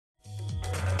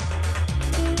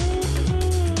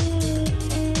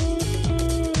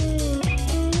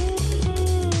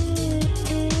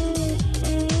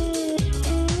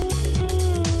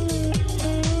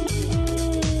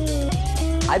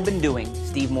I've been doing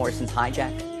Steve Morrison's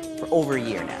Hijack for over a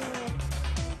year now.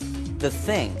 The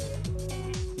thing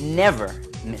never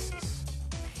misses.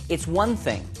 It's one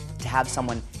thing to have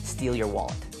someone steal your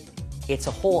wallet. It's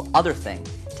a whole other thing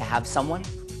to have someone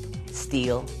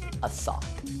steal a thought.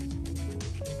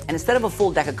 And instead of a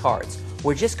full deck of cards,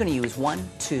 we're just going to use 1,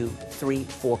 2, 3,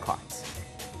 4 cards.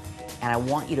 And I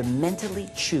want you to mentally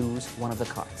choose one of the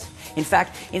cards. In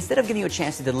fact, instead of giving you a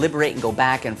chance to deliberate and go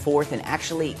back and forth and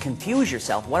actually confuse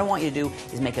yourself, what I want you to do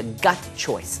is make a gut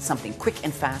choice, something quick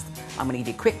and fast. I'm going to give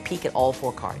you a quick peek at all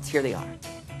 4 cards. Here they are.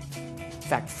 In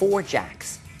fact, 4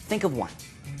 jacks. Think of one.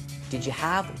 Did you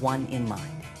have one in mind?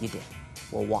 You did.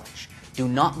 Well, watch. Do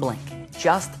not blink.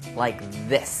 Just like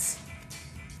this.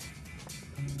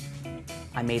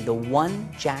 I made the one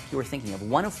jack you were thinking of,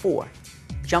 one of 4,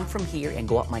 jump from here and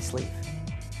go up my sleeve.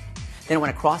 Then it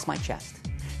went across my chest.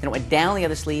 Then it went down the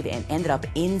other sleeve and ended up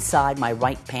inside my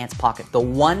right pants pocket. The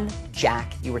one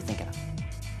jack you were thinking of.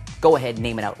 Go ahead,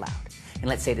 name it out loud. And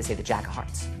let's say they say the Jack of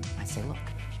Hearts. I say, look,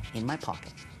 in my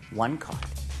pocket, one card.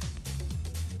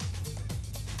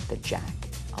 The Jack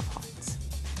of Hearts.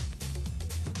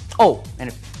 Oh, and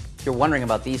if you're wondering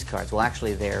about these cards, well,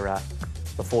 actually, they're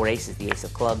the 4 aces, the Ace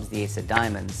of Clubs, the Ace of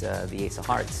Diamonds, the Ace of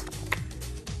Hearts,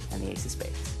 and the Ace of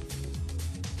Spades.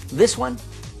 This one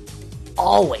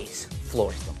always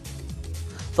floors them.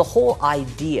 The whole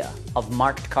idea of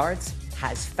marked cards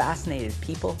has fascinated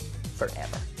people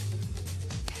forever.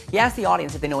 You ask the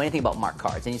audience if they know anything about marked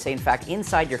cards, and you say, in fact,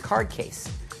 inside your card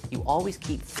case, you always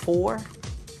keep 4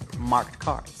 marked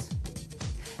cards.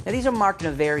 Now, these are marked in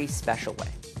a very special way.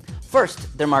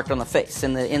 First, they're marked on the face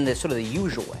in the sort of the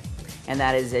usual way. And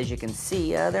that is, as you can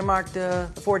see, they're marked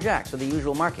the 4 jacks, or the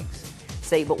usual markings.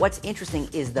 But what's interesting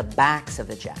is the backs of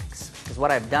the jacks. Because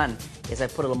what I've done is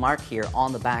I've put a little mark here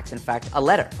on the backs. In fact, a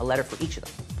letter for each of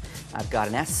them. I've got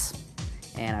an S,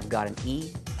 and I've got an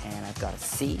E, and I've got a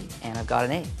C, and I've got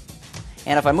an A.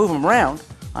 And if I move them around,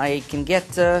 I can get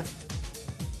the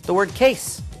word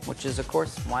case, which is, of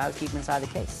course, why I would keep them inside the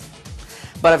case.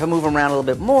 But if I move them around a little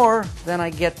bit more, then I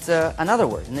get another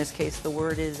word. In this case, the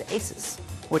word is aces,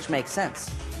 which makes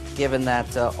sense, given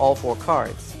that all 4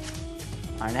 cards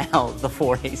are now the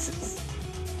 4 aces.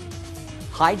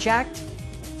 Hijacked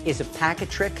is a packet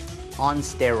trick on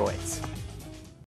steroids.